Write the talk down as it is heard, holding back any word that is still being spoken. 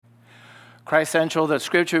Christ Central, the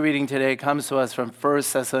scripture reading today comes to us from 1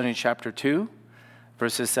 Thessalonians chapter 2,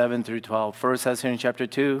 verses 7 through 12. 1 Thessalonians chapter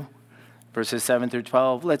 2, verses 7 through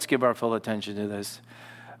 12. Let's give our full attention to this.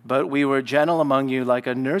 But we were gentle among you like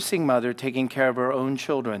a nursing mother taking care of her own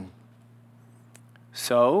children.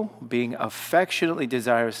 So, being affectionately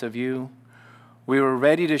desirous of you, we were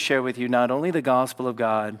ready to share with you not only the gospel of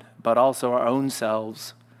God, but also our own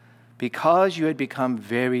selves, because you had become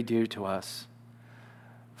very dear to us.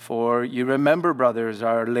 For you remember, brothers,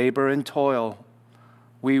 our labor and toil.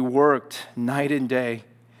 We worked night and day,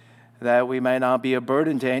 that we might not be a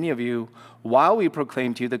burden to any of you, while we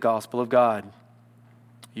proclaim to you the gospel of God.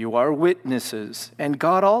 You are witnesses, and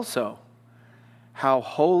God also, how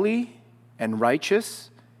holy and righteous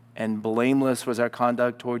and blameless was our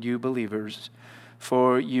conduct toward you believers.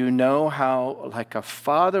 For you know how, like a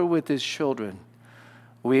father with his children,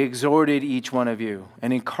 we exhorted each one of you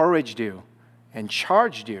and encouraged you and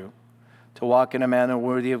charged you to walk in a manner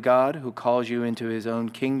worthy of God, who calls you into his own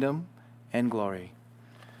kingdom and glory.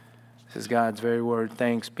 This is God's very word.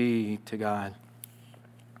 Thanks be to God.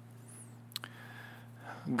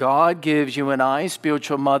 God gives you and I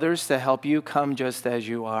spiritual mothers to help you come just as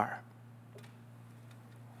you are.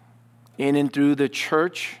 In and through the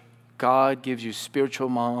church, God gives you spiritual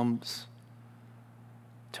moms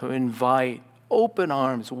to invite, open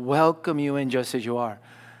arms, welcome you in just as you are.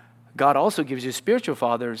 God also gives you spiritual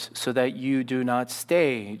fathers so that you do not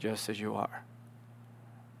stay just as you are.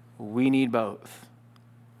 We need both.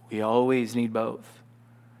 We always need both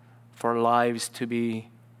for our lives to be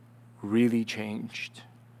really changed.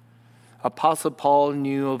 Apostle Paul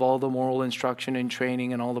knew of all the moral instruction and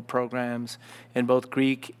training and all the programs in both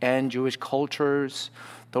Greek and Jewish cultures,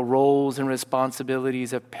 the roles and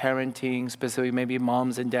responsibilities of parenting, specifically maybe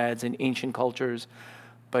moms and dads in ancient cultures.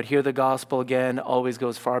 But here the gospel, again, always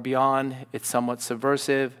goes far beyond. It's somewhat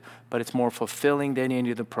subversive, but it's more fulfilling than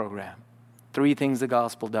any of the program. 3 things the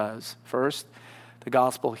gospel does. First, the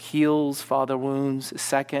gospel heals father wounds.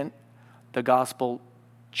 Second, the gospel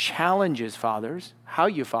challenges fathers, how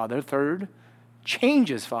you father. Third,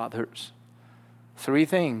 changes fathers. 3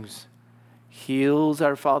 things. Heals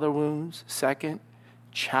our father wounds. Second,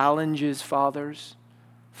 challenges fathers.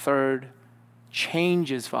 Third,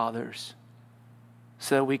 changes fathers,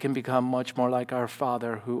 so that we can become much more like our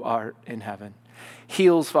Father who art in heaven.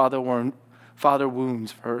 Heals father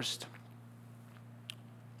wounds first.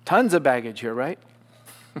 Tons of baggage here, right?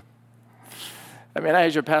 I mean, I,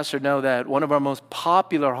 as your pastor, know that one of our most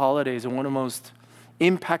popular holidays and one of the most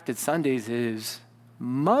impacted Sundays is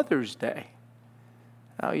Mother's Day.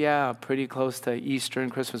 Oh yeah, pretty close to Easter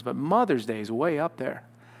and Christmas, but Mother's Day is way up there.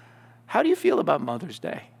 How do you feel about Mother's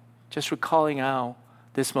Day? Just recalling how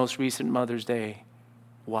this most recent Mother's Day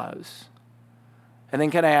was. And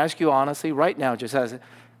then can I ask you honestly, right now, just as,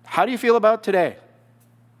 how do you feel about today?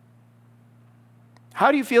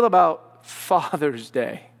 How do you feel about Father's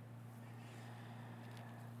Day?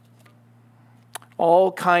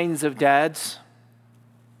 All kinds of dads,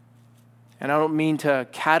 and I don't mean to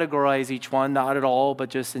categorize each one, not at all,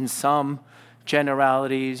 but just in some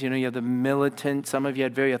generalities. You have the militant, some of you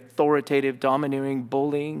had very authoritative, domineering,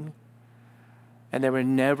 bullying, and they were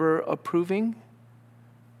never approving.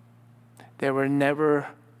 They were never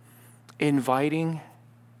inviting.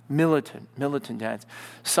 Militant dads.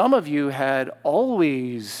 Some of you had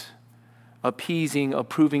always appeasing,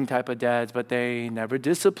 approving type of dads, but they never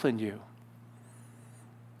disciplined you.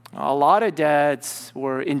 A lot of dads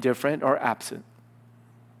were indifferent or absent.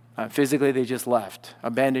 Physically, they just left,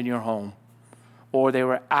 abandoned your home. Or they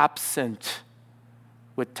were absent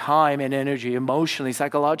with time and energy, emotionally,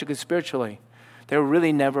 psychologically, spiritually. They were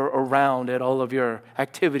really never around at all of your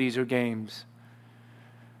activities or games.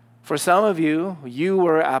 For some of you, you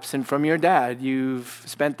were absent from your dad. You've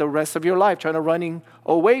spent the rest of your life running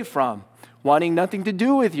away from, wanting nothing to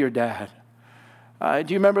do with your dad.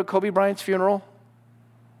 Do you remember Kobe Bryant's funeral?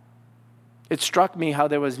 It struck me how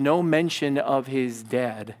there was no mention of his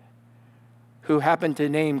dad, who happened to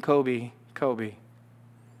name Kobe.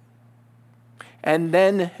 And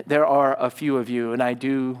then there are a few of you, and I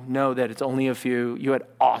do know that it's only a few. You had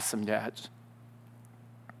awesome dads.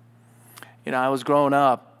 I was growing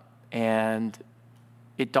up, and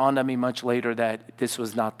it dawned on me much later that this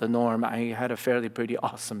was not the norm. I had a fairly pretty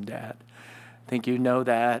awesome dad. I think you know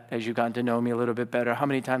that as you got to know me a little bit better, how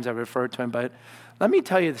many times I referred to him. But let me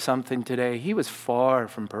tell you something today. He was far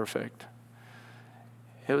from perfect.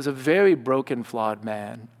 He was a very broken, flawed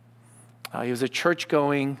man. He was a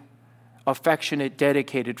church-going, affectionate,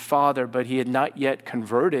 dedicated father, but he had not yet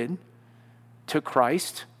converted to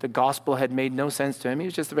Christ. The gospel had made no sense to him. He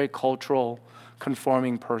was just a very cultural,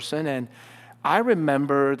 conforming person. And I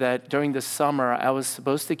remember that during the summer, I was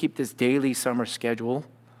supposed to keep this daily summer schedule.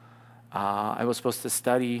 I was supposed to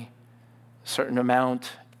study a certain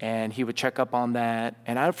amount, and he would check up on that.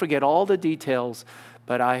 And I would forget all the details,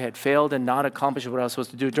 but I had failed and not accomplished what I was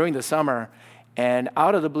supposed to do during the summer. And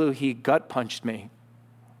out of the blue, he gut punched me.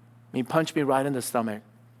 He punched me right in the stomach.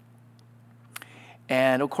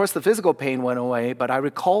 And of course, the physical pain went away, but I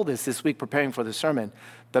recall this week preparing for the sermon.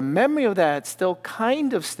 The memory of that still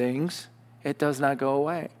kind of stings. It does not go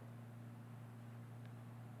away.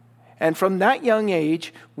 And from that young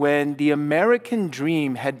age, when the American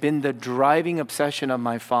dream had been the driving obsession of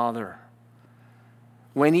my father,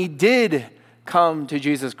 when he did come to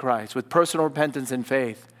Jesus Christ with personal repentance and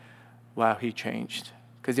faith, wow, he changed.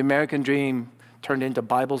 Because the American dream turned into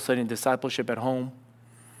Bible study and discipleship at home.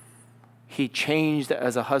 He changed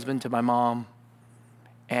as a husband to my mom.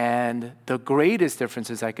 And the greatest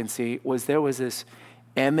differences I can see was there was this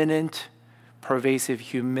eminent, pervasive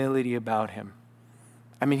humility about him.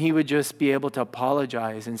 I mean, he would just be able to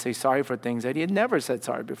apologize and say sorry for things that he had never said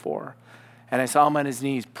sorry before. And I saw him on his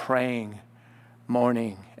knees praying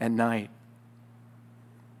morning and night.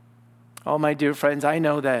 Oh, my dear friends, I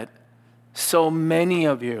know that so many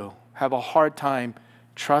of you have a hard time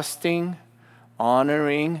trusting,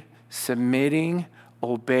 honoring, submitting,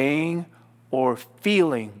 obeying, or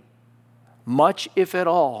feeling much, if at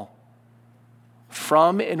all,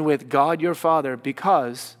 from and with God your Father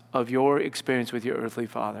because of your experience with your earthly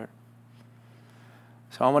father.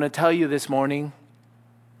 So I want to tell you this morning,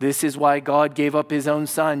 this is why God gave up his own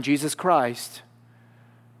Son, Jesus Christ,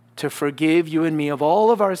 to forgive you and me of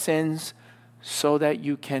all of our sins so that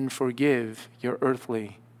you can forgive your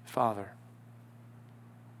earthly father.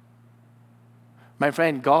 My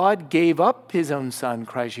friend, God gave up his own Son,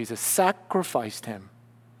 Christ Jesus, sacrificed him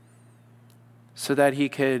so that he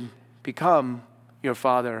could become your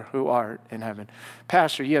Father who art in heaven.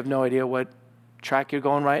 Pastor, you have no idea what track you're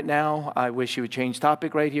going right now. I wish you would change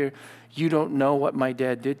topic right here. You don't know what my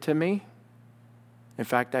dad did to me. In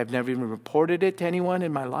fact, I've never even reported it to anyone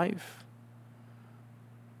in my life.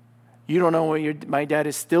 You don't know what my dad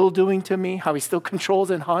is still doing to me, how he still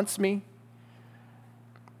controls and haunts me.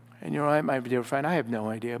 And you're right, my dear friend, I have no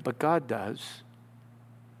idea, but God does.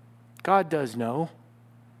 God does know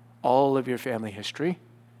all of your family history,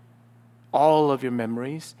 all of your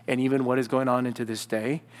memories, and even what is going on into this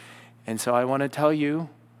day. And so I want to tell you,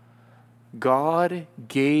 God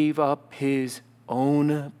gave up his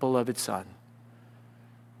own beloved Son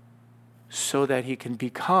so that he can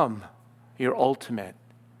become your ultimate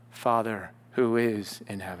Father who is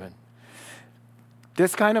in heaven.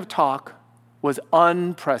 This kind of talk was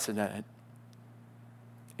unprecedented.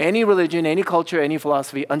 Any religion, any culture, any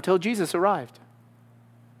philosophy, until Jesus arrived.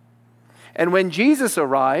 And when Jesus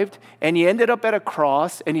arrived and he ended up at a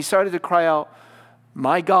cross and he started to cry out,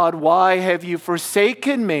 "My God, why have you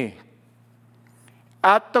forsaken me?"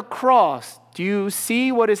 At the cross, do you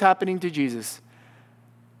see what is happening to Jesus?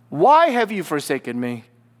 Why have you forsaken me?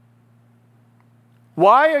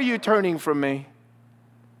 Why are you turning from me?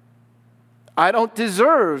 I don't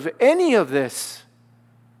deserve any of this.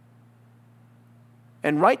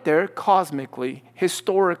 And right there, cosmically,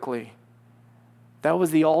 historically, that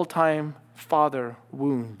was the all-time father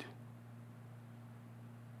wound.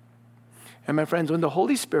 And my friends, when the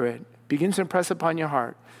Holy Spirit begins to impress upon your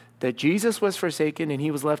heart that Jesus was forsaken and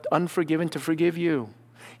he was left unforgiven to forgive you.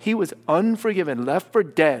 He was unforgiven, left for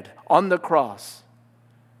dead on the cross,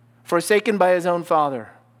 forsaken by his own Father.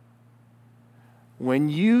 When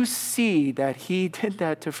you see that he did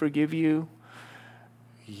that to forgive you,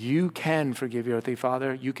 you can forgive your earthly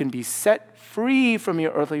father. You can be set free from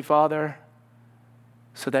your earthly father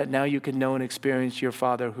so that now you can know and experience your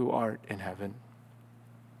Father who art in heaven.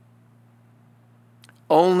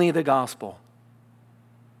 Only the gospel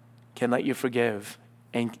can let you forgive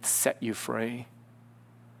and set you free.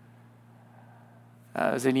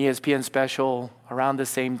 As an ESPN special around the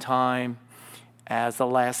same time as The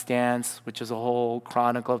Last Dance, which is a whole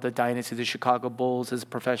chronicle of the dynasty of the Chicago Bulls as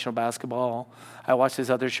professional basketball. I watched this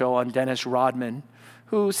other show on Dennis Rodman,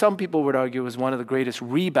 who some people would argue was one of the greatest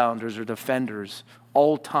rebounders or defenders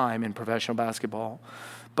all time in professional basketball.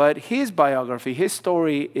 But his biography, his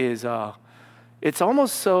story is, it's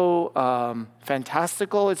almost so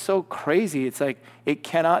fantastical. It's so crazy. It's like it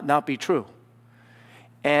cannot not be true.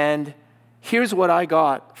 And here's what I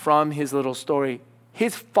got from his little story.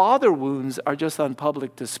 His father wounds are just on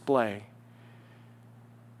public display.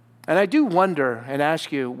 And I do wonder and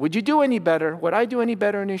ask you, would you do any better? Would I do any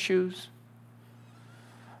better in his shoes?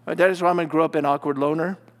 Dennis Rodman grew up an awkward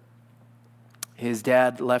loner. His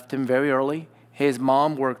dad left him very early. His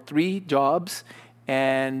mom worked 3 jobs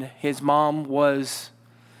and his mom was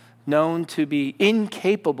known to be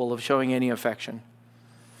incapable of showing any affection.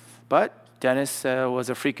 But Dennis was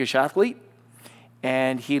a freakish athlete,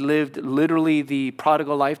 and he lived literally the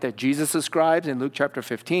prodigal life that Jesus describes in Luke chapter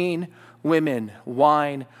 15. Women,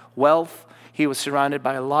 wine, wealth. He was surrounded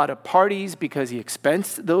by a lot of parties because he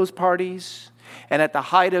expensed those parties. And at the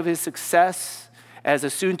height of his success as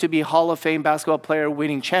a soon-to-be Hall of Fame basketball player,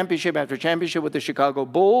 winning championship after championship with the Chicago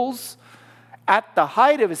Bulls, at the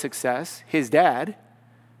height of his success, his dad,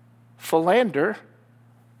 Philander,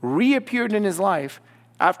 reappeared in his life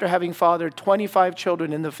after having fathered 25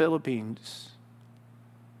 children in the Philippines.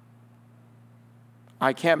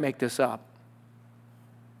 I can't make this up.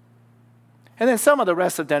 And then some of the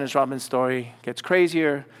rest of Dennis Rodman's story gets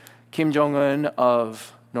crazier. Kim Jong-un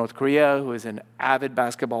of North Korea, who is an avid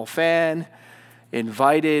basketball fan,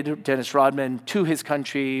 invited Dennis Rodman to his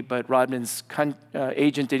country, but Rodman's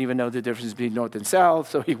agent didn't even know the difference between North and South,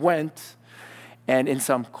 so he went. And in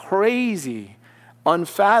some crazy,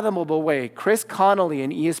 unfathomable way, Chris Connolly,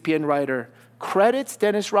 an ESPN writer, credits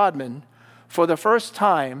Dennis Rodman for the first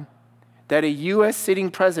time that a U.S. sitting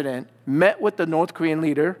president met with the North Korean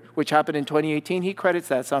leader, which happened in 2018. He credits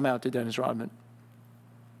that somehow to Dennis Rodman.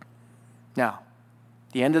 Now,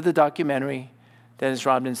 the end of the documentary, Dennis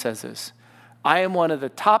Rodman says this: I am one of the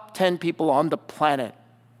top 10 people on the planet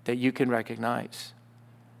that you can recognize.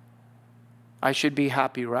 I should be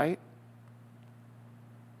happy, right?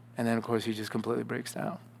 And then, of course, he just completely breaks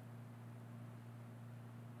down.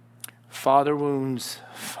 Father wounds,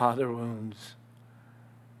 father wounds.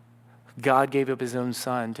 God gave up his own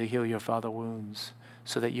son to heal your father wounds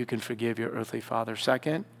so that you can forgive your earthly father.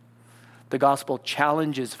 Second, the gospel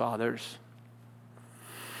challenges fathers.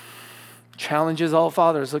 Challenges all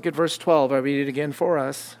fathers. Look at verse 12. I read it again for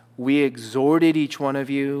us. We exhorted each one of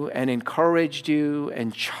you and encouraged you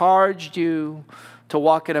and charged you to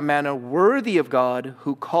walk in a manner worthy of God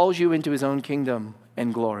who calls you into his own kingdom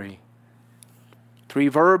and glory. 3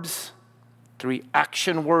 verbs, 3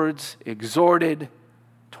 action words: exhorted,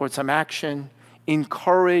 towards some action;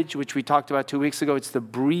 encourage, which we talked about 2 weeks ago. It's to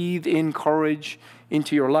breathe in courage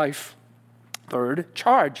into your life. Third,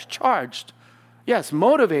 charged. Yes,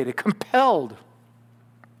 motivated, compelled.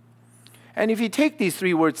 And if you take these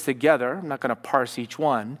 3 words together, I'm not going to parse each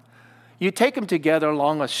one, you take them together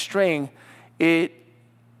along a string, it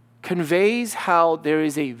conveys how there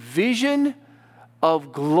is a vision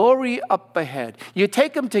of glory up ahead. You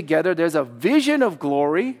take them together, there's a vision of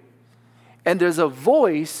glory, and there's a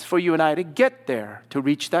voice for you and I to get there, to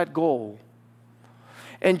reach that goal.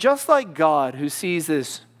 And just like God, who sees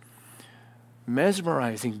this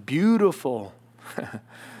mesmerizing, beautiful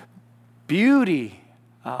beauty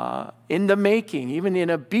in the making, even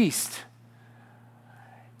in a beast,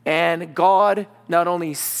 and God not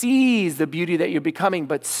only sees the beauty that you're becoming,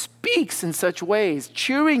 but speaks in such ways,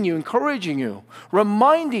 cheering you, encouraging you,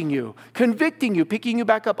 reminding you, convicting you, picking you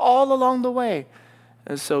back up all along the way.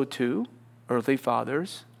 And so too, earthly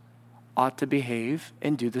fathers ought to behave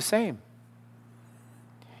and do the same.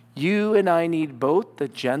 You and I need both the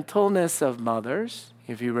gentleness of mothers,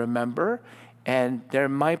 if you remember, and there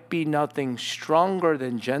might be nothing stronger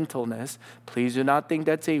than gentleness. Please do not think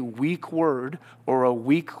that's a weak word or a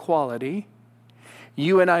weak quality.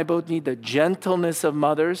 You and I both need the gentleness of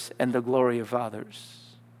mothers and the glory of fathers.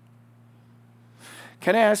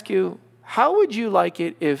 Can I ask you, how would you like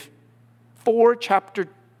it if chapter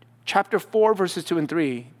 4, verses 2 and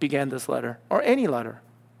 3 began this letter, or any letter?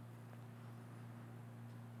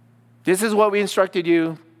 This is what we instructed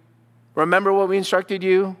you. Remember what we instructed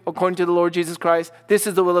you according to the Lord Jesus Christ. This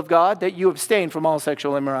is the will of God, that you abstain from all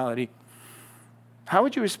sexual immorality. How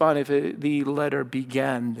would you respond if the letter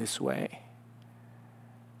began this way?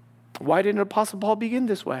 Why didn't Apostle Paul begin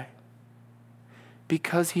this way?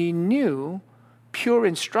 Because he knew pure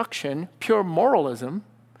instruction, pure moralism,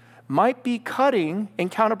 might be cutting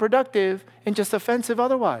and counterproductive and just offensive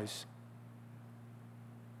otherwise.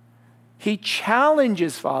 He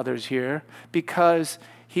challenges fathers here because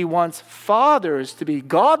he wants fathers to be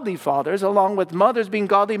godly fathers along with mothers being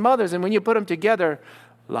godly mothers. And when you put them together,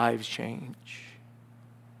 lives change.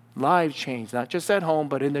 Lives change, not just at home,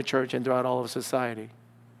 but in the church and throughout all of society.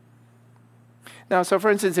 Now, so for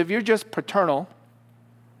instance, if you're just paternal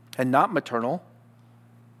and not maternal,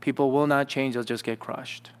 people will not change. They'll just get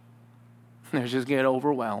crushed. They'll just get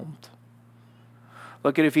overwhelmed.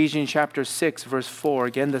 Look at Ephesians chapter 6, verse 4.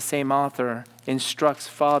 Again, the same author instructs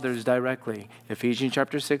fathers directly. Ephesians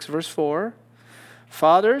chapter 6, verse 4.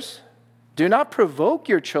 Fathers, do not provoke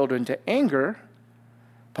your children to anger,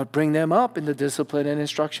 but bring them up in the discipline and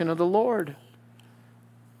instruction of the Lord.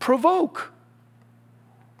 Provoke.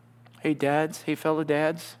 Hey dads, hey fellow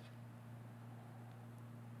dads.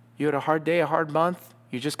 You had a hard day, a hard month.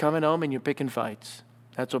 You're just coming home and you're picking fights.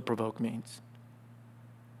 That's what provoke means.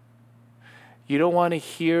 You don't want to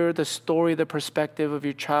hear the story, the perspective of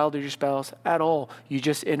your child or your spouse at all. You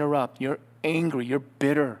just interrupt. You're angry. You're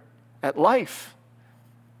bitter at life.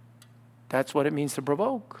 That's what it means to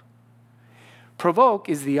provoke. Provoke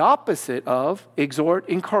is the opposite of exhort,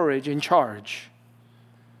 encourage, and charge.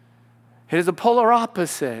 It is the polar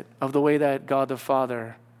opposite of the way that God the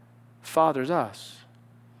Father fathers us.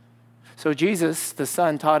 So Jesus, the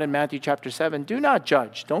Son, taught in Matthew chapter 7, do not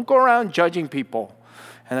judge. Don't go around judging people.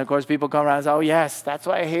 And of course, people come around and say, oh yes, that's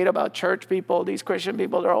what I hate about church people. These Christian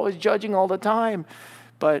people, they're always judging all the time.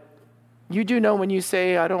 But you do know when you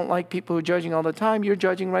say, I don't like people who are judging all the time, you're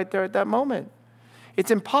judging right there at that moment.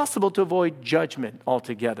 It's impossible to avoid judgment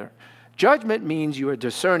altogether. Judgment means you are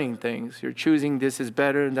discerning things. You're choosing this is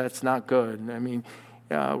better and that's not good. I mean,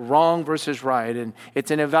 wrong versus right. And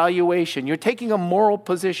it's an evaluation. You're taking a moral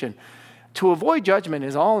position. To avoid judgment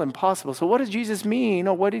is all impossible. So what does Jesus mean,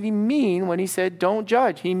 or what did he mean when he said don't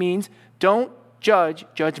judge? He means don't judge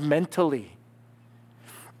judgmentally.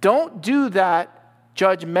 Don't do that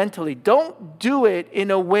judgmentally. Don't do it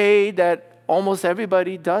in a way that almost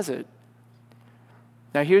everybody does it.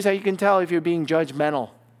 Now here's how you can tell if you're being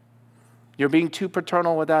judgmental. You're being too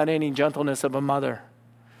paternal without any gentleness of a mother.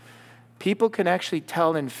 People can actually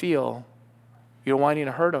tell and feel you're wanting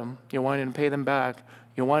to hurt them. You're wanting to pay them back.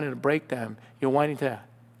 You're wanting to break them. You're wanting to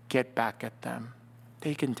get back at them.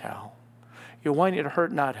 They can tell. You're wanting to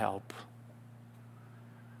hurt, not help.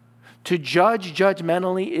 To judge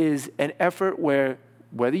judgmentally is an effort where,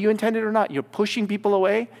 whether you intend it or not, you're pushing people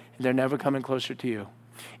away and they're never coming closer to you.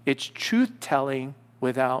 It's truth-telling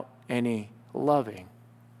without any loving.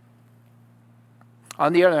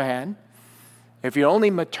 On the other hand, if you're only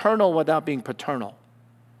maternal without being paternal,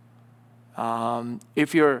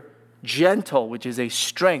 if you're gentle, which is a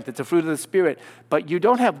strength, it's a fruit of the Spirit, but you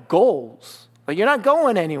don't have goals, like you're not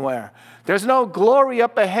going anywhere. There's no glory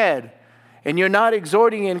up ahead, and you're not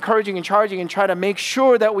exhorting, encouraging, and charging and trying to make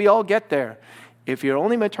sure that we all get there. If you're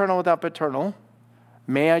only maternal without paternal,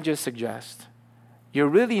 may I just suggest, you're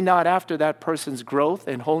really not after that person's growth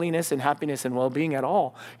and holiness and happiness and well-being at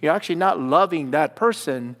all. You're actually not loving that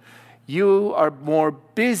person. You are more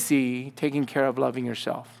busy taking care of loving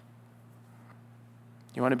yourself.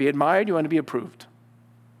 You want to be admired, you want to be approved.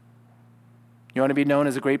 You want to be known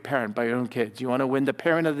as a great parent by your own kids. You want to win the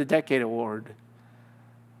Parent of the Decade award.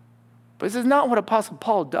 But this is not what Apostle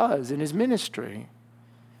Paul does in his ministry.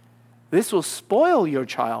 This will spoil your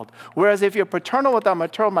child. Whereas if you're paternal without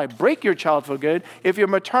maternal, it might break your child for good. If you're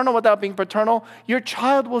maternal without being paternal, your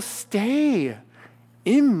child will stay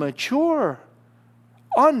immature,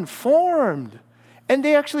 unformed, and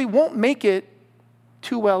they actually won't make it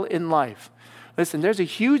too well in life. Listen, there's a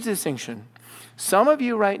huge distinction. Some of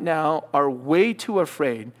you right now are way too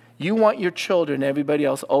afraid. You want your children and everybody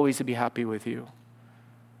else always to be happy with you.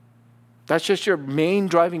 That's just your main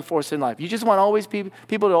driving force in life. You just want always people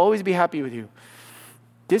to always be happy with you.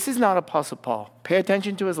 This is not Apostle Paul. Pay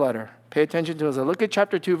attention to his letter. Pay attention to his letter. Look at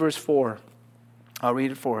chapter 2, verse 4. I'll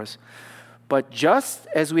read it for us. But just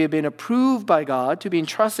as we have been approved by God to be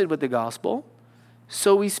entrusted with the gospel,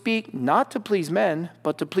 so we speak not to please men,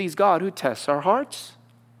 but to please God who tests our hearts.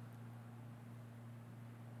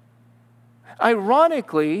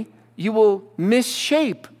 Ironically, you will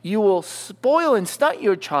misshape, you will spoil and stunt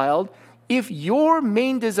your child if your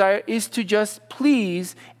main desire is to just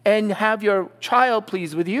please and have your child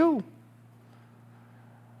please with you.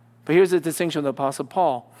 But here's the distinction of the Apostle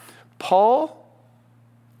Paul. Paul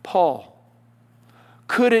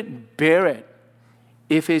couldn't bear it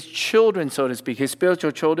if his children, so to speak, his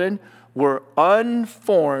spiritual children, were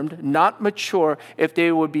unformed, not mature, if they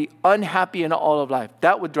would be unhappy in all of life.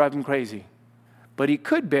 That would drive him crazy. But he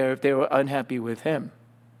could bear if they were unhappy with him.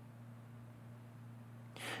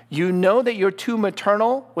 You know that you're too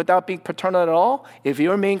maternal without being paternal at all if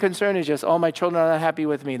your main concern is just, oh, my children are not happy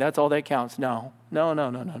with me. That's all that counts. No.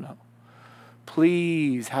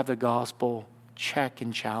 Please have the gospel check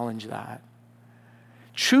and challenge that.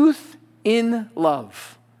 Truth in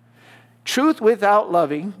love. Truth without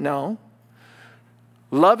loving, no.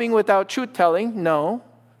 Loving without truth-telling, no.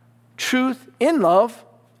 Truth in love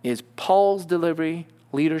is Paul's delivery,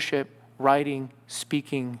 leadership, writing,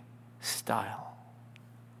 speaking style.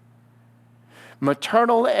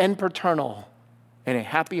 Maternal and paternal in a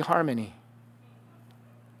happy harmony.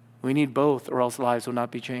 We need both or else lives will not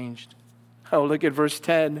be changed. Oh, look at verse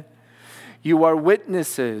 10. You are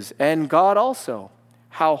witnesses, and God also,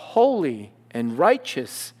 how holy and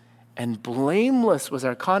righteous and blameless was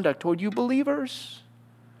our conduct toward you believers.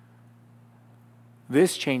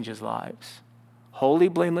 This changes lives. Holy,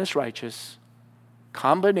 blameless, righteous,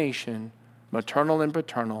 combination, maternal and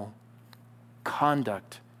paternal,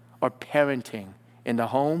 conduct or parenting in the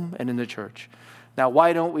home and in the church. Now,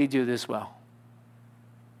 why don't we do this well?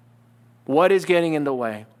 What is getting in the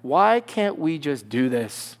way? Why can't we just do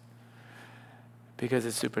this? Because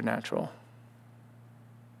it's supernatural.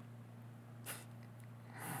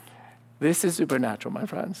 This is supernatural, my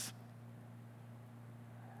friends.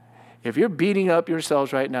 If you're beating up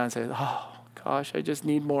yourselves right now and say, oh, gosh, I just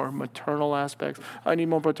need more maternal aspects. I need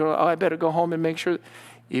more paternal. Oh, I better go home and make sure.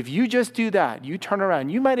 If you just do that, you turn around.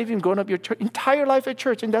 You might have even grown up your entire life at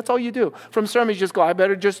church, and that's all you do. From sermons, you just go, I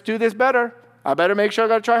better just do this better. I better make sure I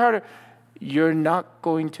got to try harder. You're not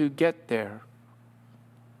going to get there.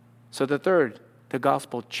 So the third, the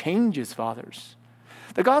gospel changes fathers.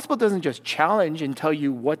 The gospel doesn't just challenge and tell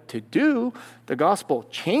you what to do. The gospel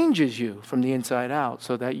changes you from the inside out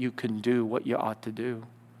so that you can do what you ought to do.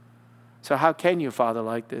 So how can you father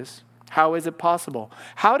like this? How is it possible?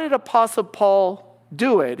 How did Apostle Paul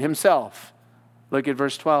do it himself? Look at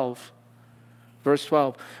verse 12. Verse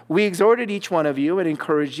 12. We exhorted each one of you and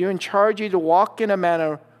encouraged you and charged you to walk in a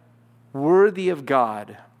manner worthy of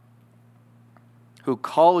God, who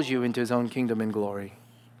calls you into his own kingdom and glory.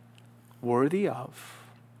 Worthy of.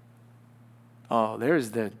 Oh,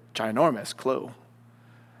 there's the ginormous clue.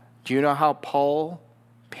 Do you know how Paul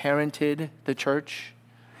parented the church,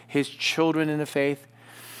 his children in the faith?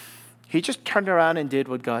 He just turned around and did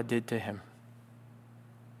what God did to him.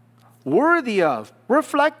 Worthy of,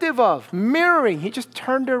 reflective of, mirroring. He just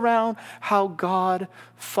turned around how God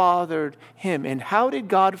fathered him. And how did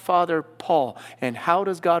God father Paul? And how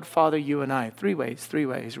does God father you and I? Three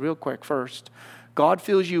ways, real quick. First, God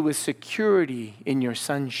fills you with security in your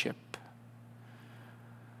sonship.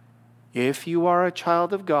 If you are a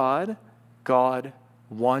child of God, God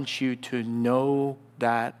wants you to know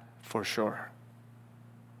that for sure.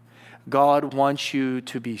 God wants you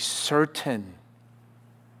to be certain,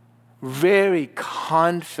 very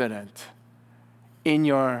confident in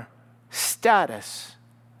your status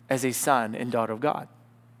as a son and daughter of God.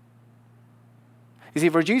 You see,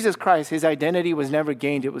 for Jesus Christ, his identity was never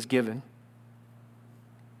gained, it was given.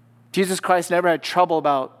 Jesus Christ never had trouble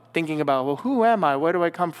about thinking about, well, who am I? Where do I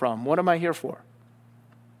come from? What am I here for?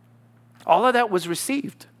 All of that was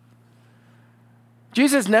received.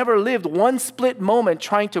 Jesus never lived one split moment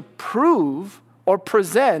trying to prove or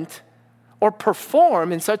present or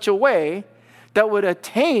perform in such a way that would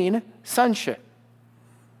attain sonship.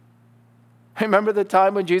 Remember the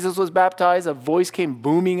time when Jesus was baptized, a voice came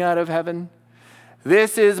booming out of heaven.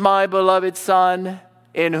 This is my beloved Son,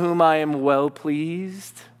 in whom I am well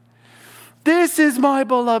pleased. This is my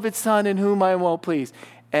beloved Son, in whom I am well pleased.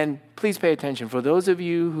 And please pay attention. For those of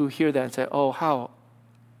you who hear that and say, oh, how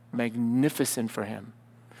magnificent for him.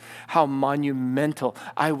 How monumental.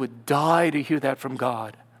 I would die to hear that from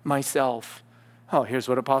God myself. Oh, here's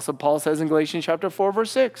what Apostle Paul says in Galatians chapter 4, verse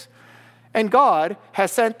 6. And God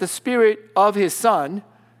has sent the Spirit of his Son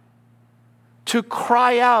to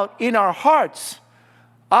cry out in our hearts,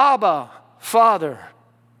 Abba, Father.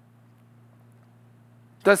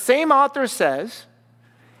 The same author says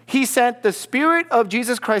he sent the Spirit of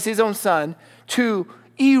Jesus Christ, his own Son, to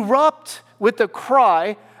erupt with the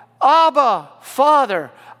cry, Abba,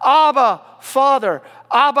 Father, Abba, Father,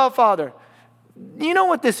 Abba, Father. You know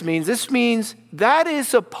what this means? This means that is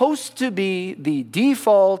supposed to be the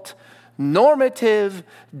default, normative,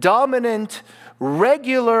 dominant,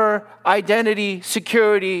 regular identity,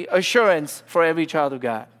 security, assurance for every child of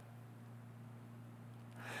God.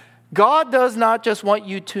 God does not just want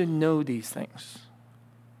you to know these things.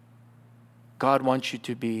 God wants you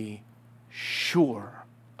to be sure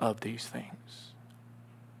of these things.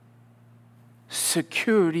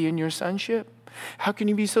 Security in your sonship. How can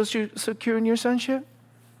you be so secure in your sonship?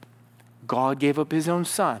 God gave up his own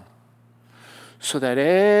Son so that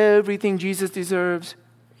everything Jesus deserves,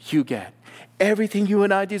 you get. Everything you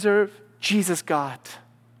and I deserve, Jesus got.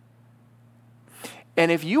 And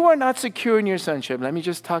if you are not secure in your sonship, let me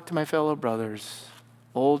just talk to my fellow brothers,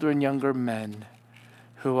 older and younger men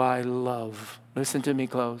who I love. Listen to me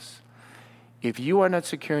close. If you are not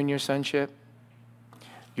secure in your sonship,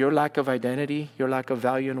 your lack of identity, your lack of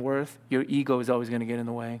value and worth, your ego is always going to get in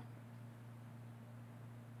the way.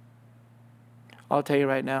 I'll tell you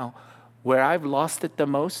right now, where I've lost it the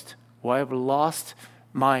most, where I've lost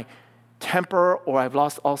my temper or I've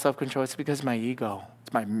lost all self-control, it's because of my ego.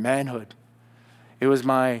 It's my manhood. It was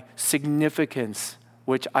my significance,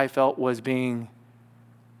 which I felt was being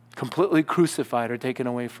completely crucified or taken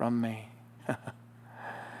away from me.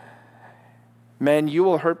 Men, you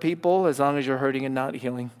will hurt people as long as you're hurting and not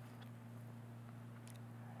healing.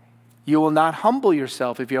 You will not humble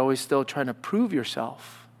yourself if you're always still trying to prove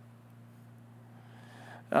yourself.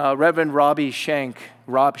 Reverend Rob Shank,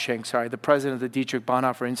 the president of the Dietrich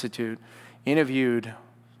Bonhoeffer Institute, interviewed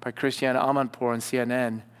by Christiane Amanpour on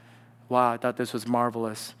CNN. Wow, I thought this was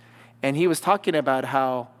marvelous. And he was talking about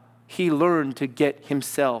how he learned to get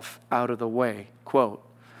himself out of the way. Quote,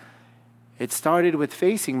 "It started with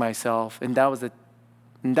facing myself, and that was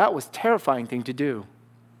a terrifying thing to do.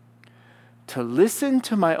 To listen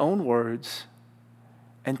to my own words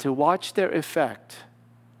and to watch their effect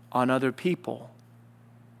on other people,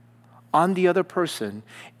 on the other person,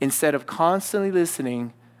 instead of constantly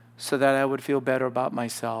listening so that I would feel better about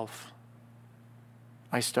myself.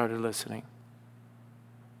 I started listening."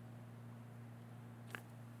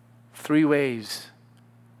 3 ways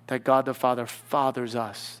that God the Father fathers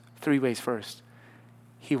us. 3 ways. First,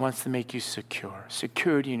 He wants to make you secure.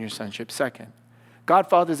 Security in your sonship. Second, God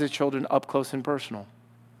fathers His children up close and personal.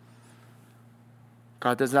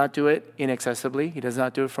 God does not do it inaccessibly. He does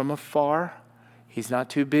not do it from afar. He's not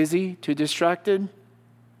too busy, too distracted.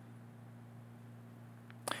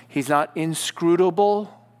 He's not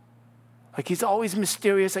inscrutable. Like He's always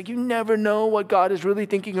mysterious. Like you never know what God is really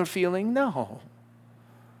thinking or feeling. No.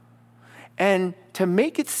 And to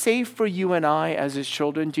make it safe for you and I as His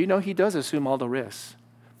children, do you know He does assume all the risks?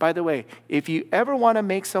 By the way, if you ever want to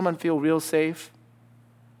make someone feel real safe,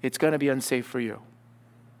 it's going to be unsafe for you.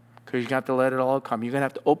 Because you're going to have to let it all come. You're going to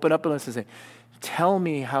have to open up and listen and say, tell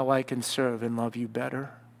me how I can serve and love you better.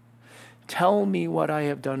 Tell me what I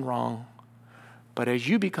have done wrong. But as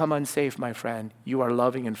you become unsafe, my friend, you are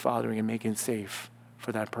loving and fathering and making safe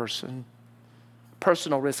for that person.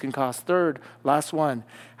 Personal risk and cost. Third, last one,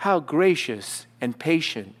 how gracious and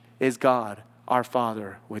patient is God, our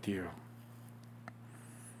Father, with you.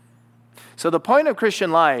 So the point of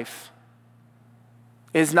Christian life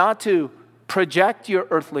is not to project your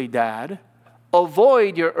earthly dad,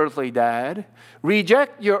 avoid your earthly dad,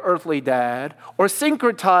 reject your earthly dad, or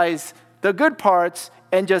syncretize the good parts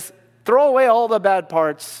and just throw away all the bad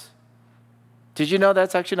parts. Did you know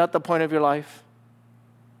that's actually not the point of your life?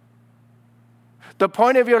 The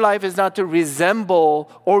point of your life is not to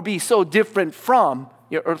resemble or be so different from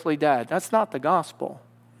your earthly dad. That's not the gospel.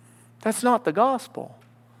 That's not the gospel.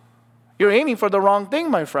 You're aiming for the wrong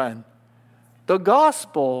thing, my friend. The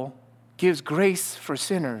gospel gives grace for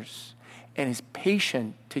sinners and is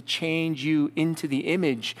patient to change you into the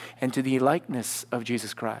image and to the likeness of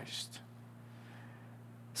Jesus Christ.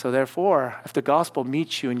 So therefore, if the gospel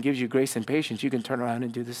meets you and gives you grace and patience, you can turn around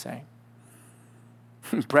and do the same.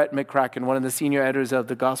 Brett McCracken, one of the senior editors of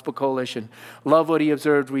the Gospel Coalition, loved what he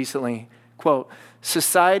observed recently. Quote,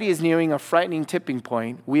 "Society is nearing a frightening tipping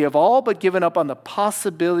point. We have all but given up on the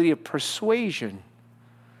possibility of persuasion,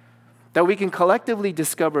 that we can collectively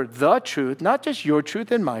discover the truth, not just your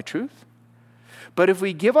truth and my truth. But if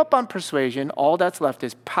we give up on persuasion, all that's left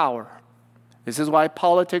is power. This is why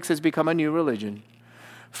politics has become a new religion.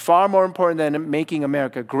 Far more important than making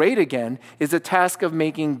America great again is the task of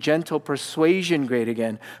making gentle persuasion great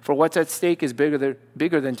again. For what's at stake is bigger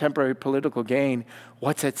than temporary political gain.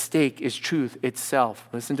 What's at stake is truth itself."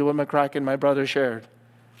 Listen to what McCracken, my brother, shared.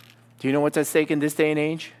 Do you know what's at stake in this day and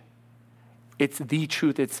age? It's the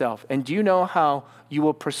truth itself. And do you know how you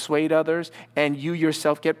will persuade others and you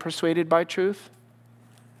yourself get persuaded by truth?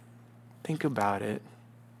 Think about it.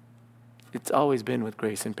 It's always been with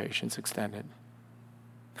grace and patience extended.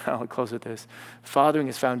 I'll close with this. Fathering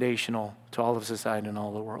is foundational to all of society and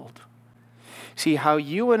all the world. See, how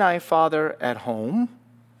you and I father at home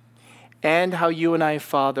and how you and I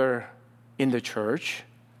father in the church.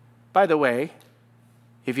 By the way,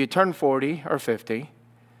 if you turn 40 or 50,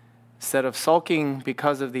 instead of sulking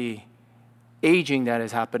because of the aging that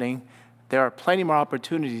is happening, there are plenty more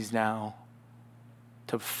opportunities now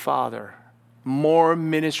to father. More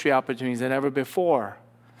ministry opportunities than ever before.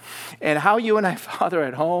 And how you and I father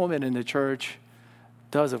at home and in the church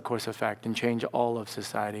does, of course, affect and change all of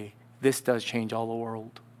society. This does change all the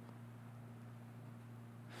world.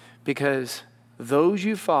 Because those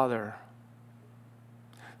you father,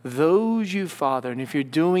 and if you're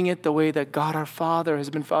doing it the way that God our Father has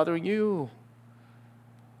been fathering you,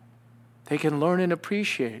 they can learn and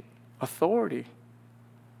appreciate authority.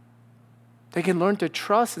 They can learn to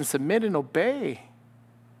trust and submit and obey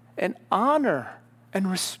and honor and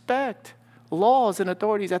respect laws and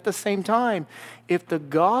authorities at the same time. If the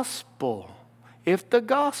gospel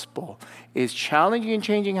is challenging and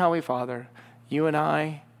changing how we father, you and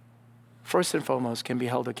I, first and foremost, can be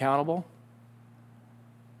held accountable.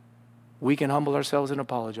 We can humble ourselves and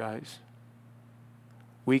apologize.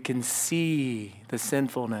 We can see the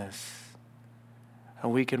sinfulness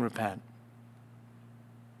and we can repent.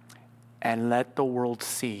 and let the world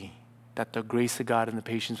see that the grace of God and the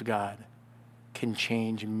patience of God can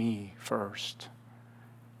change me first.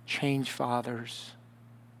 Change fathers.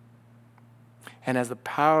 And as the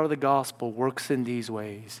power of the gospel works in these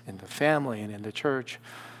ways, in the family and in the church,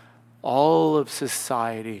 all of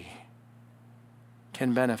society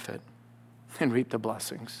can benefit and reap the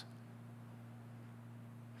blessings.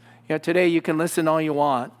 You know, today you can listen all you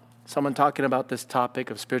want. Someone talking about this topic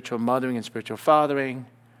of spiritual mothering and spiritual fathering.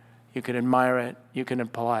 You can admire it. You can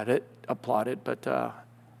applaud it. But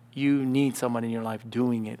you need someone in your life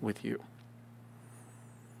doing it with you.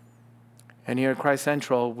 And here at Christ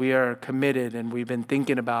Central, we are committed, and we've been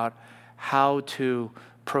thinking about how to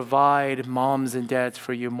provide moms and dads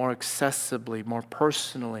for you more accessibly, more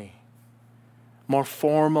personally, more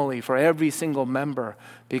formally for every single member,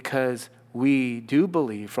 because we do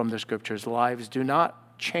believe from the scriptures lives do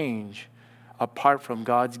not change apart from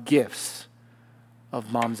God's gifts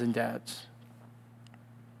of moms and dads.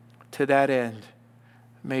 To that end,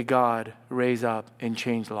 may God raise up and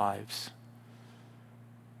change lives,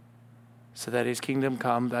 so that his kingdom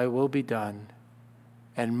come, thy will be done,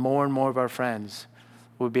 and more of our friends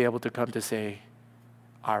will be able to come to say,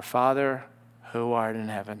 Our Father, who art in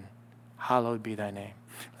heaven, hallowed be thy name.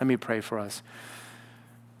 Let me pray for us.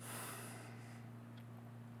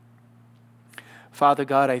 Father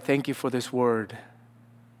God, I thank you for this word.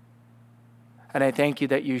 And I thank you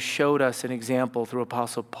that you showed us an example through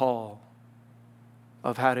Apostle Paul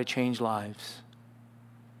of how to change lives,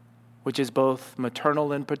 which is both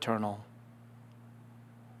maternal and paternal,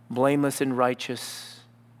 blameless and righteous,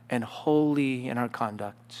 and holy in our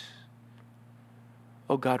conduct.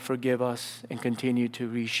 Oh God, forgive us and continue to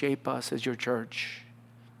reshape us as your church,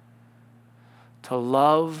 to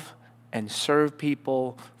love and serve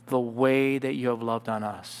people the way that you have loved on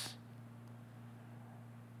us.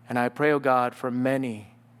 And I pray, oh God, for many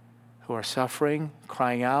who are suffering,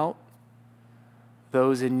 crying out,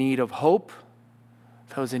 those in need of hope,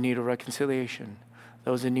 those in need of reconciliation,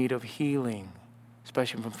 those in need of healing,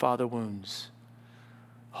 especially from father wounds.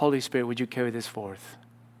 Holy Spirit, would you carry this forth?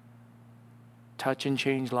 Touch and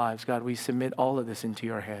change lives. God, we submit all of this into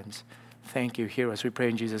your hands. Thank you. Hear us. We pray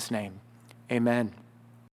in Jesus' name. Amen.